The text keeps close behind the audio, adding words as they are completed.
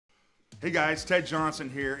Hey guys, Ted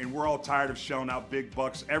Johnson here, and we're all tired of shelling out big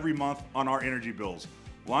bucks every month on our energy bills.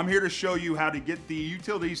 Well, I'm here to show you how to get the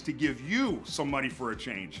utilities to give you some money for a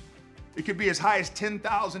change. It could be as high as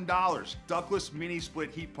 $10,000. Ductless mini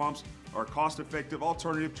split heat pumps are a cost-effective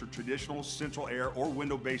alternative to traditional central air or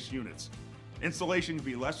window-based units. Installation can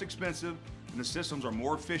be less expensive, and the systems are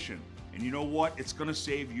more efficient. And you know what? It's going to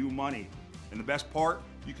save you money. And the best part,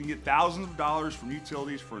 you can get thousands of dollars from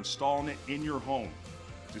utilities for installing it in your home.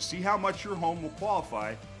 To see how much your home will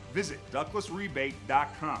qualify, visit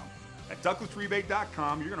ductlessrebate.com. At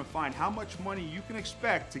ductlessrebate.com, you're going to find how much money you can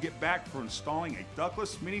expect to get back for installing a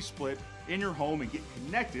ductless mini split in your home and get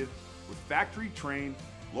connected with factory-trained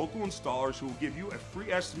local installers who will give you a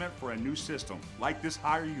free estimate for a new system, like this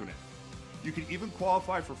higher unit. You can even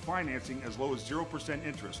qualify for financing as low as 0%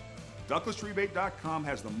 interest. DuctlessRebate.com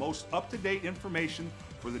has the most up-to-date information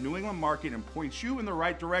for the New England market and points you in the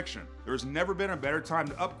right direction. There's never been a better time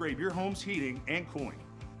to upgrade your home's heating and cooling.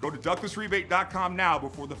 Go to DuctlessRebate.com now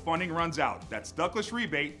before the funding runs out. That's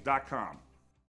DuctlessRebate.com.